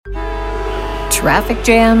Traffic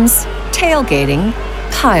jams, tailgating,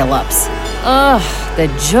 pile-ups. Ugh, the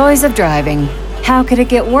joys of driving. How could it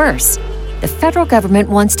get worse? The federal government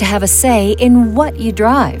wants to have a say in what you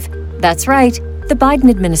drive. That's right. The Biden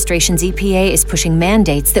administration's EPA is pushing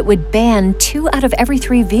mandates that would ban 2 out of every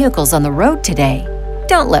 3 vehicles on the road today.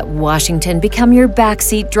 Don't let Washington become your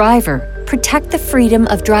backseat driver. Protect the freedom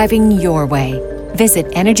of driving your way. Visit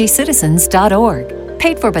EnergyCitizens.org.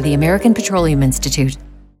 Paid for by the American Petroleum Institute.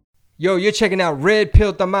 Yo, you're checking out Red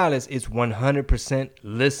Pill Tamales. It's 100%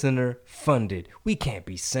 listener funded. We can't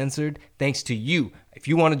be censored thanks to you. If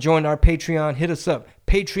you want to join our Patreon, hit us up.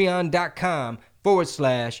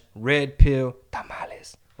 Patreon.com/Red Pill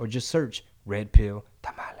Tamales. Or just search Red Pill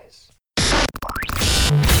Tamales.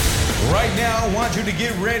 Right now, I want you to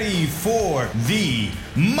get ready for the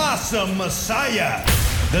Masa Messiah,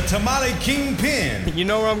 the Tamale Kingpin. You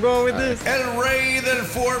know where I'm going with this? El Rey del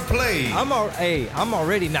Foreplay. I'm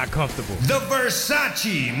already not comfortable. The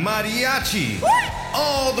Versace Mariachi. What?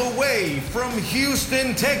 All the way from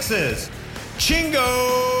Houston, Texas. Chingo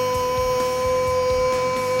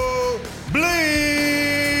Bling.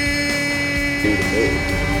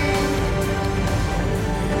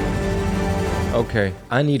 Okay,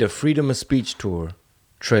 I need a freedom of speech tour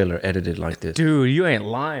trailer edited like this. Dude, you ain't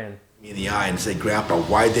lying. Me in the eye and say, Grandpa,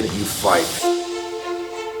 why didn't you fight?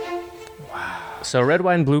 So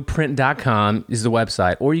redwhiteandblueprint.com is the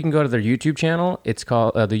website, or you can go to their YouTube channel. It's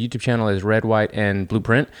called, the YouTube channel is Red, White, and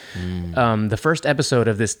Blueprint. The first episode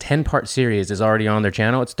of this 10-part series is already on their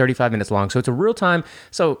channel. It's 35 minutes long, so it's a real time.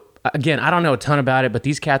 So again, I don't know a ton about it, but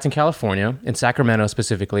these cats in California, in Sacramento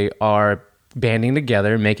specifically, are banding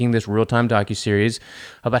together, making this real-time docuseries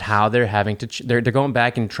about how they're having to, they're going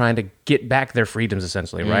back and trying to get back their freedoms,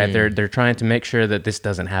 essentially, right? They're trying to make sure that this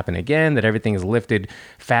doesn't happen again, that everything is lifted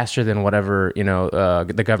faster than whatever,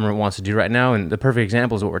 the government wants to do right now. And the perfect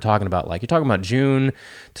example is what we're talking about. Like, you're talking about June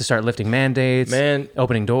to start lifting mandates,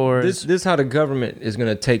 opening doors. This is how the government is going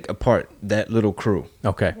to take apart that little crew.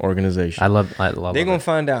 Okay. Organization. I love They're going to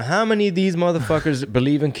find out how many of these motherfuckers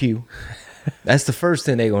believe in Q. That's the first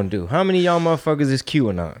thing they're going to do. How many of y'all motherfuckers is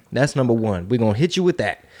QAnon? That's number one. We're going to hit you with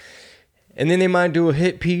that. And then they might do a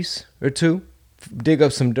hit piece or two, dig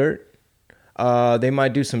up some dirt. They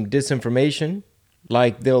might do some disinformation.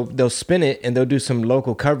 Like they'll spin it and they'll do some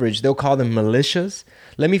local coverage. They'll call them militias.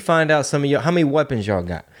 Let me find out some of y'all, how many weapons y'all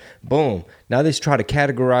got. Boom. Now they try to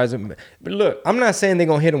categorize them. But look, I'm not saying they're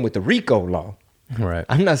going to hit them with the RICO law. Right.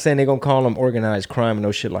 I'm not saying they're going to call them organized crime and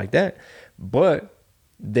no shit like that. But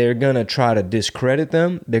they're going to try to discredit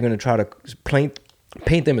them. They're going to try to paint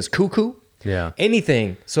them as cuckoo. Yeah.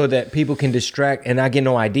 Anything so that people can distract and not get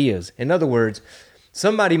no ideas. In other words,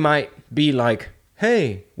 somebody might be like,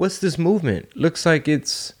 hey, what's this movement? Looks like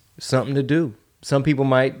it's something to do. Some people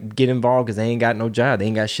might get involved because they ain't got no job. They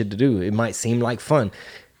ain't got shit to do. It might seem like fun.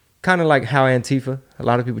 Kind of like how Antifa. A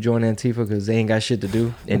lot of people join Antifa because they ain't got shit to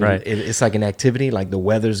do. And right. It's like an activity. Like the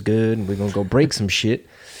weather's good and we're going to go break some shit.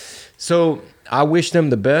 So I wish them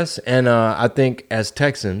the best, and I think as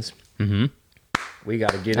Texans, we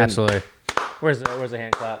got to get in. Absolutely. Where's the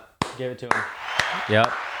hand clap? Give it to him.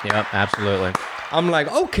 Yep, absolutely. I'm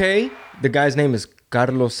like, okay. The guy's name is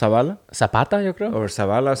Carlos Zavala. Zapata, yo creo. Or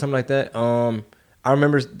Zavala, or something like that. I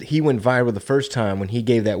remember he went viral the first time when he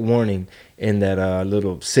gave that warning in that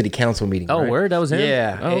little city council meeting. Oh, right? word? That was him?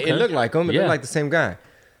 Yeah. Oh, okay. It looked like him. It looked like the same guy.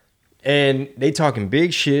 And they talking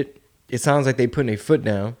big shit. It sounds like they putting their foot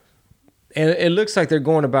down. And it looks like they're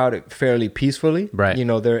going about it fairly peacefully. Right.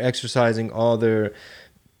 They're exercising all their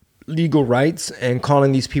legal rights and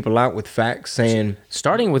calling these people out with facts, saying...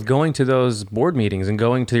 Starting with going to those board meetings and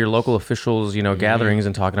going to your local officials, gatherings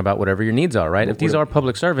and talking about whatever your needs are, right? If these are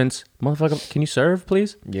public servants, motherfucker, can you serve,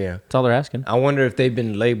 please? Yeah. That's all they're asking. I wonder if they've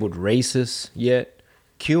been labeled racist yet.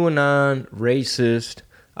 QAnon, racist.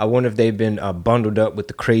 I wonder if they've been bundled up with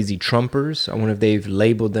the crazy Trumpers. I wonder if they've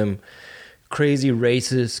labeled them... crazy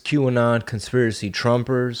racist QAnon conspiracy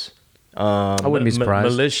Trumpers. I wouldn't be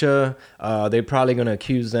surprised. Militia. They're probably gonna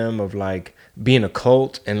accuse them of like being a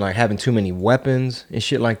cult and like having too many weapons and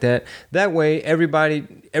shit like that. That way,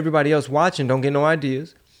 everybody else watching don't get no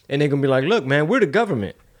ideas, and they're gonna be like, "Look, man, we're the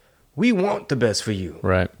government. We want the best for you.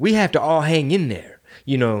 Right. We have to all hang in there.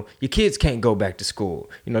 Your kids can't go back to school.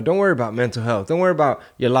 Don't worry about mental health. Don't worry about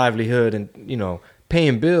your livelihood and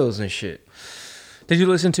paying bills and shit." Did you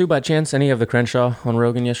listen to, by chance, any of the Crenshaw on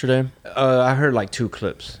Rogan yesterday? I heard like 2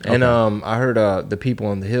 clips. Okay. And I heard the people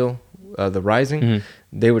on the Hill, the Rising,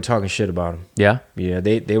 they were talking shit about him. Yeah? Yeah,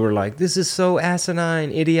 they were like, this is so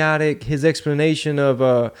asinine, idiotic. His explanation of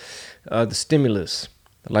the stimulus.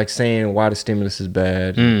 like saying why the stimulus is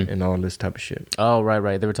bad and all this type of shit. Oh,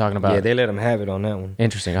 right. They were talking about. Yeah, they let them have it on that one.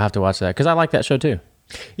 Interesting. I'll have to watch that because I like that show too.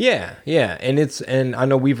 Yeah, and I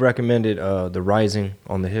know we've recommended The Rising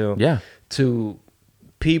on the Hill. Yeah. To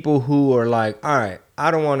people who are like, all right,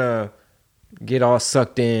 I don't want to get all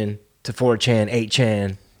sucked in to 4chan,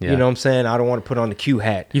 8chan. Yeah. You know what I'm saying? I don't want to put on the Q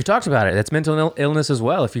hat. You've talked about it. That's mental illness as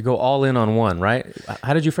well. If you go all in on one, right?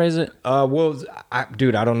 How did you phrase it? Well,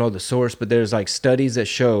 dude, I don't know the source, but there's like studies that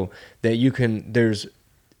show that there's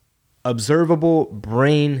observable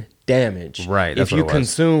brain damage. Right, that's if you what it was.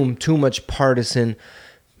 consume too much partisan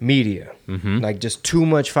media, like just too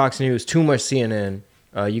much Fox News, too much CNN,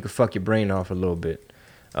 you could fuck your brain off a little bit.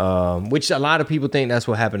 Which a lot of people think that's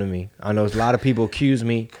what happened to me. I know a lot of people accuse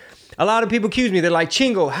me. They're like,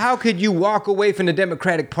 Chingo, how could you walk away from the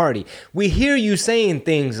Democratic Party? We hear you saying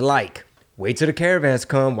things like, wait till the caravans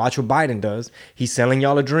come, watch what Biden does. He's selling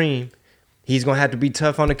y'all a dream. He's going to have to be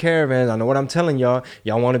tough on the caravans. I know what I'm telling y'all.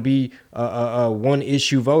 Y'all want to be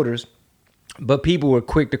one-issue voters. But people were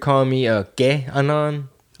quick to call me gay anon.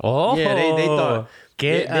 Oh, Yeah, they thought.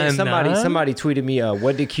 Somebody tweeted me,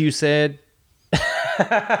 what did Q said?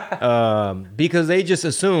 Because they just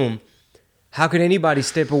assume, how could anybody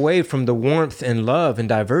step away from the warmth and love and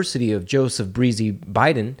diversity of Joseph Breezy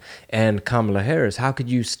Biden and Kamala Harris? How could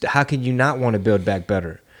you not want to build back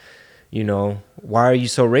better? You know, why are you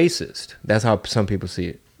so racist? That's how some people see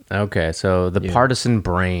it. Okay, so the partisan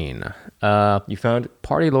brain. You found it?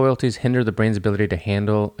 Party loyalties hinder the brain's ability to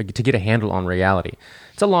get a handle on reality.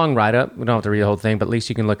 It's a long write-up. We don't have to read the whole thing, but at least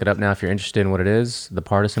you can look it up now if you're interested in what it is, the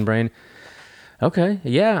partisan brain. Okay,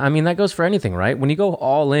 yeah, I mean, that goes for anything, right? When you go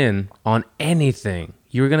all in on anything,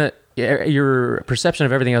 your perception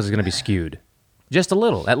of everything else is going to be skewed. Just a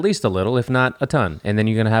little, at least a little, if not a ton. And then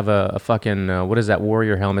you're going to have a fucking, what is that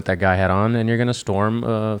warrior helmet that guy had on, and you're going to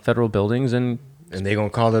storm federal buildings and they're going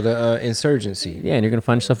to call it an insurgency. Yeah, and you're going to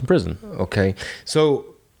find yourself in prison. Okay.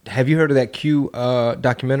 So, have you heard of that Q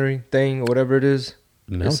documentary thing or whatever it is?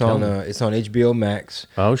 No, it's on HBO Max.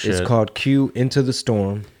 Oh, shit. It's called Q Into the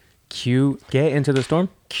Storm. Q, get into the storm?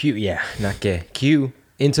 Q, yeah, not gay. Q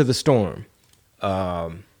Into the Storm.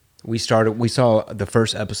 We saw the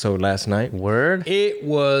first episode last night. Word? It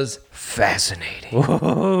was fascinating.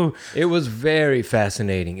 Whoa. It was very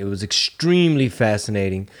fascinating. It was extremely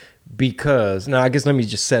fascinating because, now I guess let me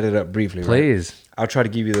just set it up briefly. Please. Right? I'll try to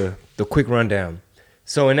give you the quick rundown.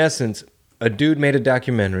 So in essence, a dude made a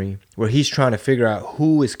documentary where he's trying to figure out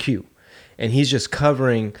who is Q. And he's just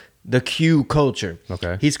covering the Q culture.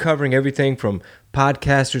 Okay. He's covering everything from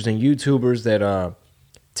podcasters and YouTubers that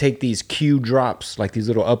take these Q drops, like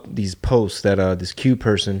these posts that this Q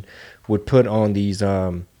person would put on these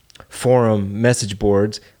forum message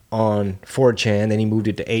boards on 4chan. Then he moved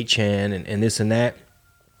it to 8chan and this and that.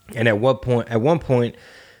 And at one point,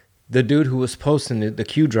 the dude who was posting the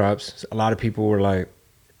Q drops, a lot of people were like,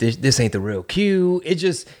 this ain't the real Q.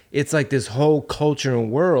 It's like this whole culture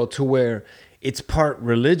and world to where it's part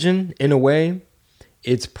religion in a way.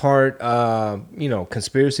 It's part,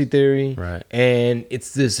 conspiracy theory. Right. And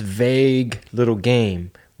it's this vague little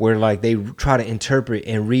game where like they try to interpret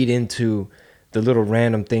and read into the little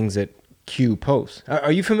random things that Q posts.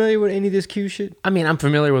 Are you familiar with any of this Q shit? I mean, I'm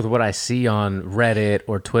familiar with what I see on Reddit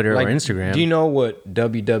or Twitter or Instagram. Do you know what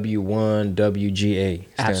WW1 WGA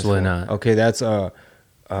stands Absolutely for? not. Okay, that's what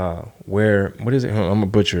is it? Hold on, I'm a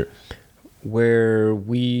butcher. Where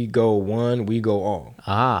we go one, we go all.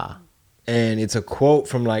 Ah. And it's a quote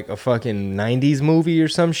from like a fucking 90s movie or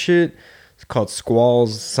some shit. It's called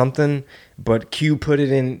Squalls something. But Q put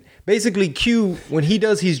it in. Basically, Q, when he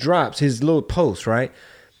does his drops, his little posts, right?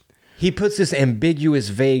 He puts this ambiguous,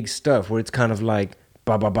 vague stuff where it's kind of like,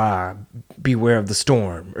 ba ba ba, beware of the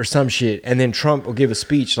storm or some shit. And then Trump will give a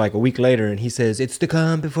speech like a week later and he says, it's the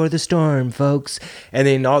calm before the storm, folks. And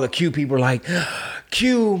then all the Q people are like,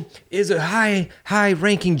 Q is a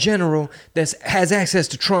high-ranking general that has access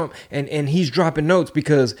to Trump, and he's dropping notes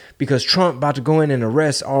because Trump about to go in and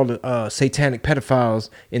arrest all the satanic pedophiles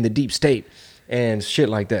in the deep state and shit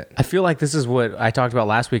like that. I feel like this is what I talked about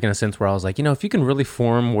last week in a sense where I was like, if you can really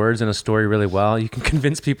form words in a story really well, you can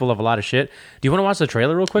convince people of a lot of shit. Do you want to watch the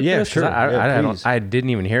trailer real quick? Yeah, for this? sure. I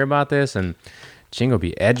didn't even hear about this, and Chingo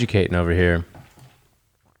be educating over here.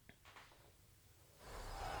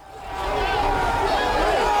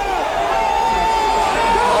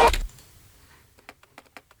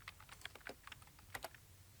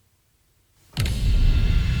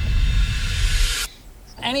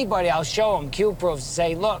 Anybody, I'll show them Q proofs and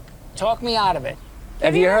say, look, talk me out of it.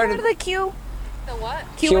 Have you heard of the Q? the what?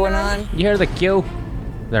 QAnon? You hear the Q?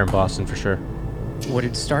 They're in Boston for sure. What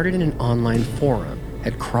had started in an online forum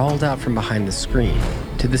had crawled out from behind the screen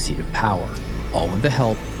to the seat of power, all with the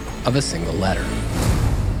help of a single letter.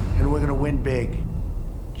 And we're gonna win big.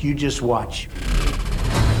 You just watch.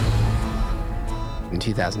 In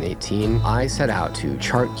 2018, I set out to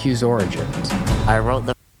chart Q's origins. I wrote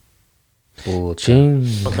the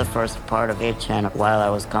first part of 8chan while I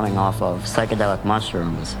was coming off of psychedelic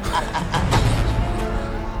mushrooms.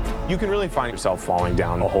 You can really find yourself falling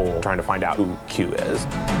down a hole trying to find out who Q is.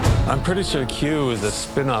 I'm pretty sure Q is a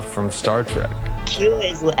spin-off from Star Trek. Q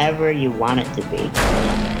is whatever you want it to be.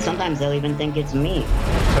 Sometimes they'll even think it's me.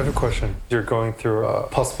 I have a question. You're going through a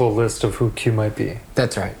possible list of who Q might be.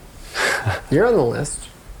 That's right. You're on the list.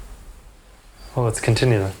 Well, let's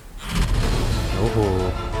continue then.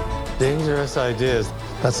 Oh. Dangerous ideas.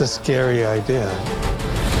 That's a scary idea.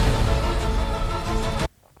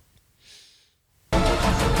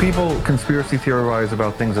 People conspiracy theorize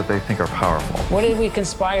about things that they think are powerful. What did we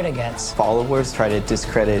conspire against? Followers try to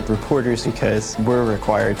discredit reporters because we're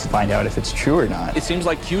required to find out if it's true or not. It seems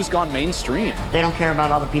like Q's gone mainstream. They don't care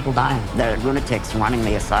about all the people dying. They're lunatics running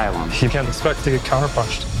the asylum. You can't expect to get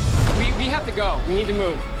counterpunched. We have to go. We need to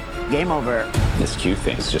move. Game over. This Q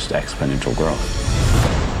thing is just exponential growth.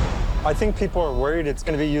 I think people are worried it's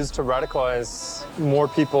going to be used to radicalize more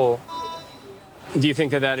people. Do you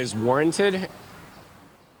think that that is warranted?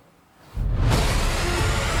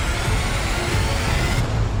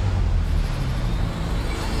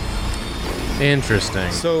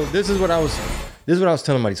 Interesting. So this is what I was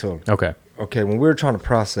telling my soul. Okay. Okay, when we were trying to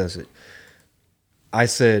process it, I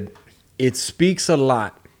said it speaks a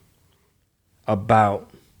lot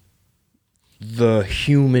about the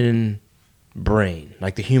human brain,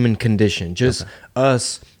 like the human condition, just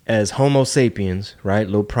us as Homo sapiens, right?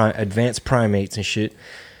 Little advanced primates and shit.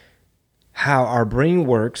 How our brain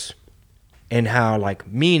works and how like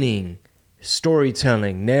meaning,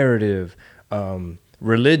 storytelling, narrative,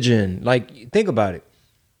 religion, like think about it.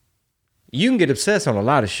 You can get obsessed on a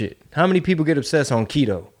lot of shit. How many people get obsessed on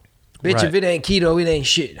keto? Bitch, Right. if it ain't keto, it ain't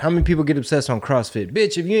shit. How many people get obsessed on CrossFit?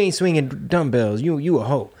 Bitch, if you ain't swinging dumbbells, you a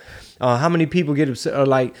hoe. How many people get obsessed?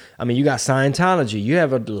 You got Scientology. You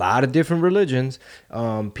have a lot of different religions.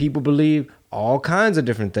 People believe all kinds of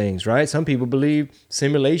different things, right? Some people believe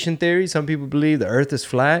simulation theory. Some people believe the earth is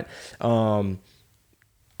flat.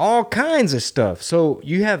 All kinds of stuff. So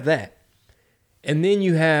you have that. And then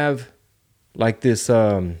you have like this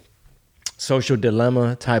social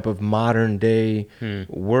dilemma type of modern day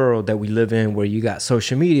world that we live in, where you got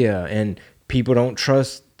social media and people don't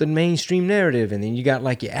trust the mainstream narrative. And then you got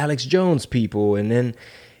like your Alex Jones people. And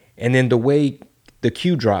then the way the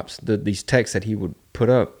Q drops, these texts that he would put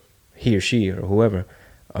up, he or she or whoever,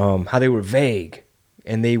 how they were vague,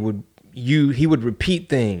 and he would repeat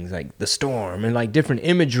things like the storm and like different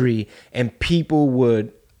imagery, and people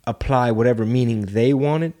would apply whatever meaning they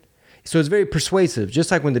wanted. So it's very persuasive. Just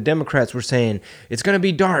like when the Democrats were saying it's going to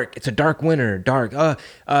be dark, it's a dark winter, dark.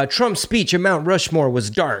 Trump's speech at Mount Rushmore was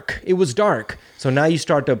dark. It was dark. So now you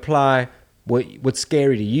start to apply what's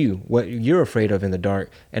scary to you, what you're afraid of in the dark,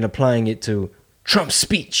 and applying it to Trump's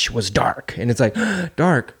speech was dark. And it's like,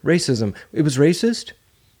 dark, racism. It was racist?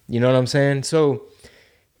 You know what I'm saying? So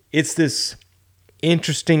it's this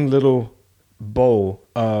interesting little bowl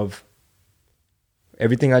of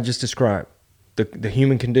everything I just described. The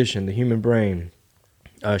human condition, the human brain,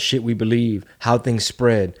 shit we believe, how things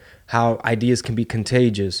spread, how ideas can be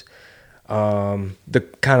contagious, the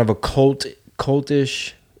kind of a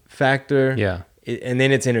cultish factor. Yeah. And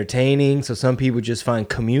then it's entertaining. So some people just find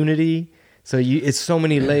community. So it's so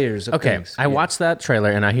many layers of things. I watched that trailer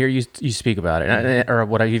and I hear you speak about it, or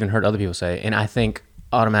what I've even heard other people say, and I think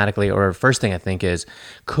automatically, or first thing I think is,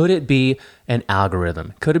 could it be an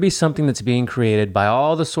algorithm? Could it be something that's being created by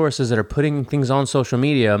all the sources that are putting things on social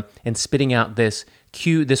media and spitting out this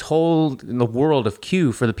Q, the world of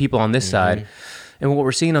Q for the people on this side? And what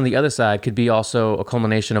we're seeing on the other side could be also a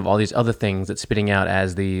culmination of all these other things that's spitting out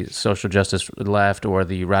as the social justice left or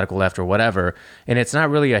the radical left or whatever. And it's not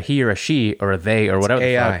really a he or a she or a they or whatever.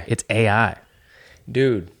 AI. It's AI.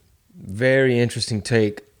 Dude, very interesting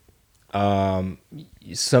take.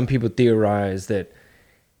 Some people theorize that,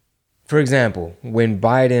 for example, when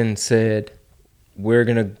Biden said we're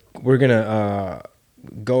gonna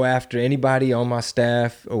go after anybody on my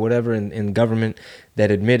staff or whatever in government that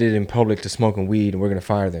admitted in public to smoking weed, and we're gonna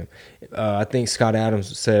fire them. I think Scott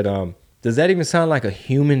Adams said, "Does that even sound like a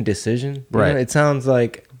human decision?" Right. You know, it sounds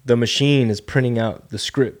like the machine is printing out the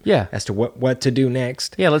script. Yeah. As to what to do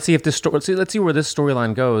next. Yeah, let's see if let's see where this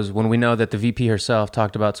storyline goes when we know that the VP herself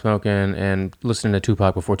talked about smoking and listening to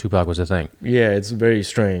Tupac before Tupac was a thing. Yeah, it's very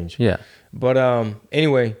strange. Yeah. But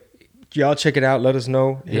anyway, Y'all check it out. Let us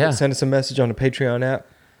know. Yeah. Send us a message on the Patreon app.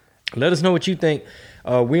 Let us know what you think.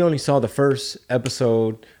 We only saw the first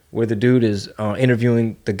episode where the dude is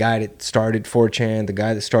interviewing the guy that started 4chan, the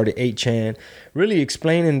guy that started 8chan, really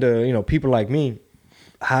explaining to, people like me,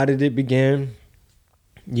 how did it begin?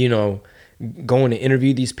 Going to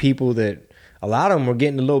interview these people that a lot of them were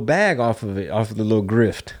getting a little bag off of it, off of the little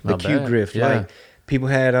grift, the Q grift. Yeah. Like people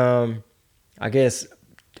had, I guess,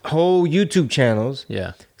 whole YouTube channels.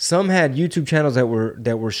 Yeah. Some had YouTube channels that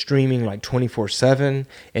were streaming like 24/7,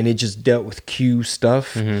 and it just dealt with Q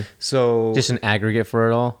stuff. Mm-hmm. So just an aggregate for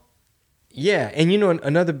it all. Yeah, and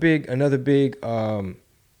another big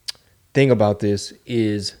thing about this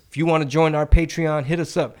is if you want to join our Patreon, hit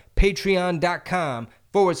us up,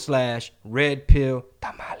 patreon.com/Red Pill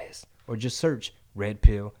Tamales, or just search Red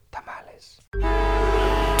Pill Tamales.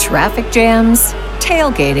 Traffic jams,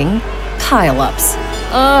 tailgating, pileups.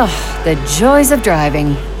 Ugh, the joys of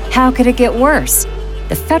driving. How could it get worse?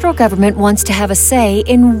 The federal government wants to have a say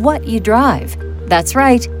in what you drive. That's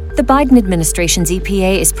right. The Biden administration's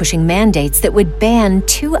EPA is pushing mandates that would ban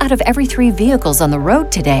 2 out of every 3 vehicles on the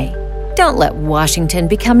road today. Don't let Washington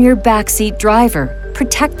become your backseat driver.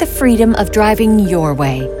 Protect the freedom of driving your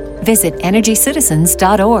way. Visit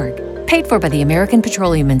EnergyCitizens.org. Paid for by the American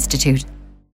Petroleum Institute.